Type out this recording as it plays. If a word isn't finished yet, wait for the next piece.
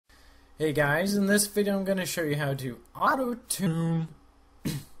Hey guys, in this video I'm going to show you how to auto-tune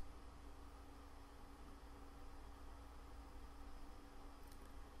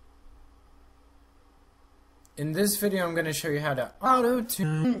In this video I'm going to show you how to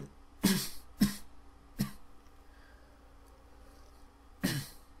auto-tune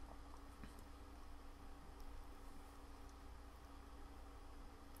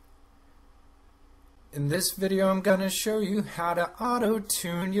In this video I'm going to show you how to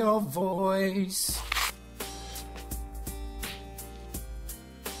auto-tune your voice.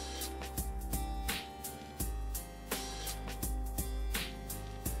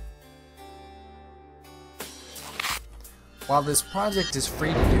 While this project is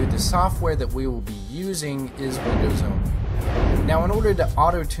free to do, the software that we will be using is Windows only. Now, in order to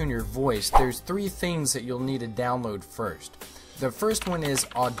auto-tune your voice, there's three things that you'll need to download first. The first one is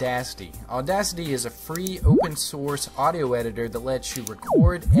Audacity. Audacity is a free open source audio editor that lets you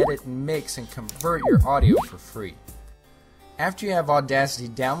record, edit, mix, and convert your audio for free. After you have Audacity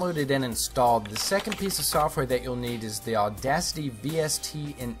downloaded and installed, the second piece of software that you'll need is the Audacity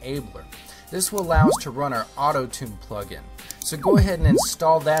VST Enabler. This will allow us to run our auto-tune plugin. So go ahead and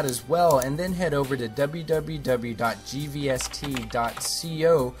install that as well, and then head over to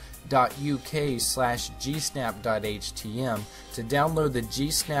www.gvst.co.uk/gsnap.htm to download the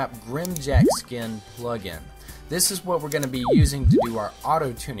GSnap Grimjack Skin plugin. This is what we're going to be using to do our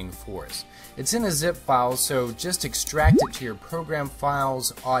auto-tuning for us. It's in a zip file, so just extract it to your Program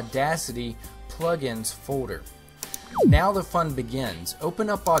Files Audacity Plugins folder. Now the fun begins. Open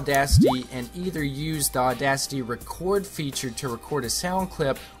up Audacity and either use the Audacity record feature to record a sound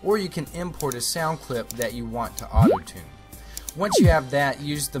clip, or you can import a sound clip that you want to auto-tune. Once you have that,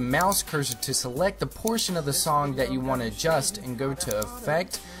 use the mouse cursor to select the portion of the song that you want to adjust and go to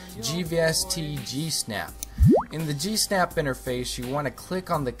Effect, GVST, GSnap. In the GSnap interface, you want to click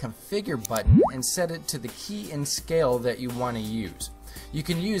on the Configure button and set it to the key and scale that you want to use. You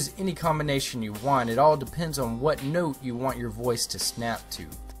can use any combination you want. It all depends on what note you want your voice to snap to.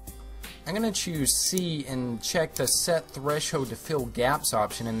 I'm going to choose C and check the Set Threshold to Fill Gaps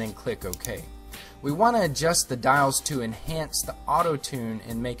option and then click OK. We want to adjust the dials to enhance the auto-tune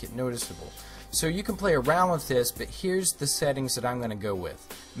and make it noticeable. So you can play around with this, but here's the settings that I'm going to go with.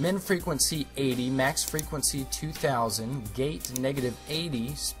 Min frequency 80, max frequency 2000, gate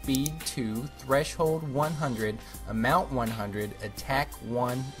 -80, speed 2, threshold 100, amount 100, attack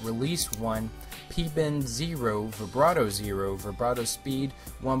 1, release 1, P-bend 0, vibrato speed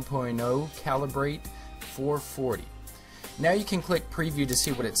 1.0, calibrate 440. Now you can click preview to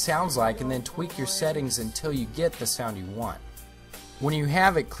see what it sounds like and then tweak your settings until you get the sound you want. When you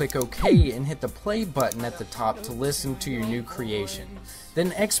have it, click OK and hit the play button at the top to listen to your new creation.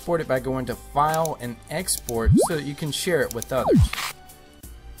 Then export it by going to File and Export so that you can share it with others.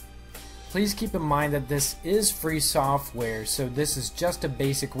 Please keep in mind that this is free software, so this is just a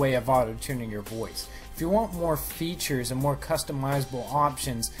basic way of auto-tuning your voice. If you want more features and more customizable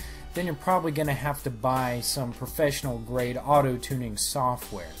options, then you're probably going to have to buy some professional grade auto-tuning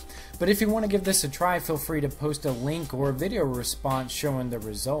software. But if you want to give this a try, feel free to post a link or a video response showing the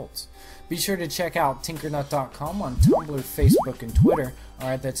results. Be sure to check out Tinkernut.com on Tumblr, Facebook, and Twitter.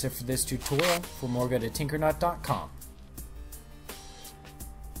 Alright, that's it for this tutorial. For more, go to Tinkernut.com.